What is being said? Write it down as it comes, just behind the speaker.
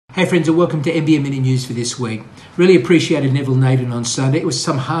Hey friends, and welcome to MBM Minute News for this week. Really appreciated Neville Naden on Sunday. It was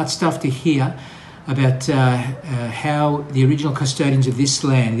some hard stuff to hear about how the original custodians of this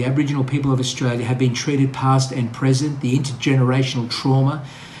land, the Aboriginal people of Australia, have been treated past and present, the intergenerational trauma,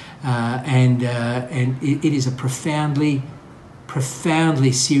 and it is a profoundly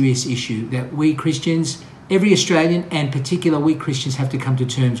serious issue that we Christians, every Australian, and particularly we Christians, have to come to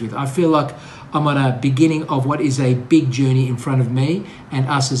terms with. I feel like I'm on a beginning of what is a big journey in front of me and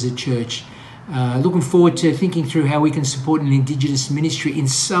us as a church. Looking forward to thinking through how we can support an Indigenous ministry in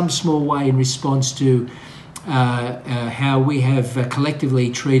some small way in response to how we have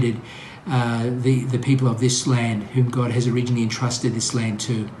collectively treated the people of this land, whom God has originally entrusted this land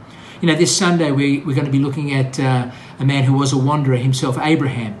to. You know, this Sunday we're going to be looking at a man who was a wanderer himself,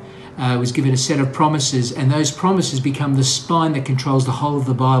 Abraham. Was given a set of promises, and those promises become the spine that controls the whole of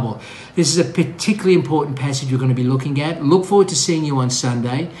the Bible. This is a particularly important passage we're going to be looking at. Look forward to seeing you on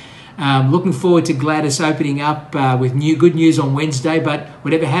Sunday. Looking forward to Gladys opening up with good news on Wednesday, but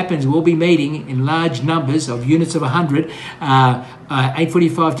whatever happens, we'll be meeting in large numbers of units of 100,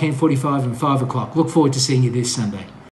 8:45, 10:45 and 5 o'clock. Look forward to seeing you this Sunday.